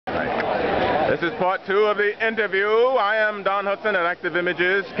This is part 2 of the interview. I am Don Hudson at Active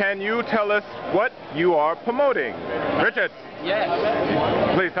Images. Can you tell us what you are promoting? Richard? Yes.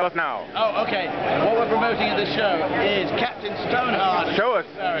 Please tell us now. Oh, okay. What we're promoting at the show is Captain Stoneheart. Show us.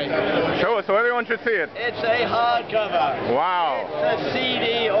 Show us so everyone should see it. It's a hardcover. Wow. It's a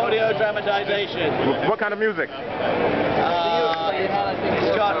CD audio dramatization. What kind of music?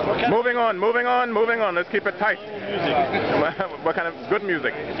 It's got, moving on. Let's keep it tight. What kind of good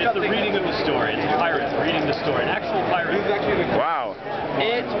music? It's the reading of the story. It's pirates reading the story. Actual pirates. Wow.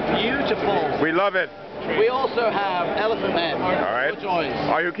 It's beautiful. We love it. We also have Elephant Men. All right. Toys.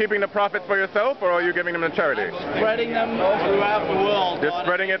 Are you keeping the profits for yourself, or are you giving them to charity? Spreading them throughout the world. You're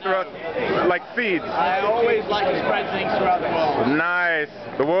spreading it throughout, like seeds. I always like to spread things throughout the world. Nice.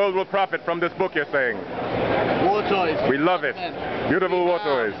 The world will profit from this book, you're saying. War toys. We love it. Beautiful war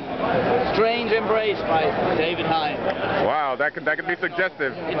toys. Strange Embrace by David Hine. Wow, that could be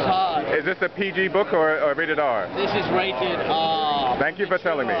suggestive. It's hard. Is this a PG book or rated R? This is rated R. Thank you for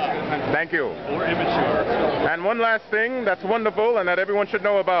telling me. Thank you. Or immature. And one last thing that's wonderful and that everyone should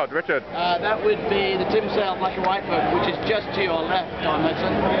know about, Richard. That would be the Tim Sale Black and White book, which is just to your left, Don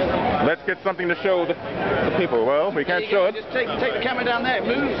Hudson. Let's get something to show the people. Well, we can't show it. Just take the camera down there. It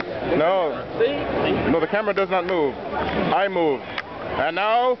moves. No. See? No, the camera does not move. I move. And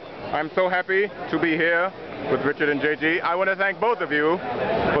now, I'm so happy to be here with Richard and JG. I want to thank both of you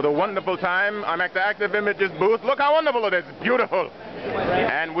for the wonderful time. I'm at the Active Images booth. Look how wonderful it is. Beautiful.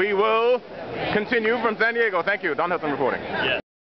 And we will continue from San Diego. Thank you. Don Hudson reporting. Yes.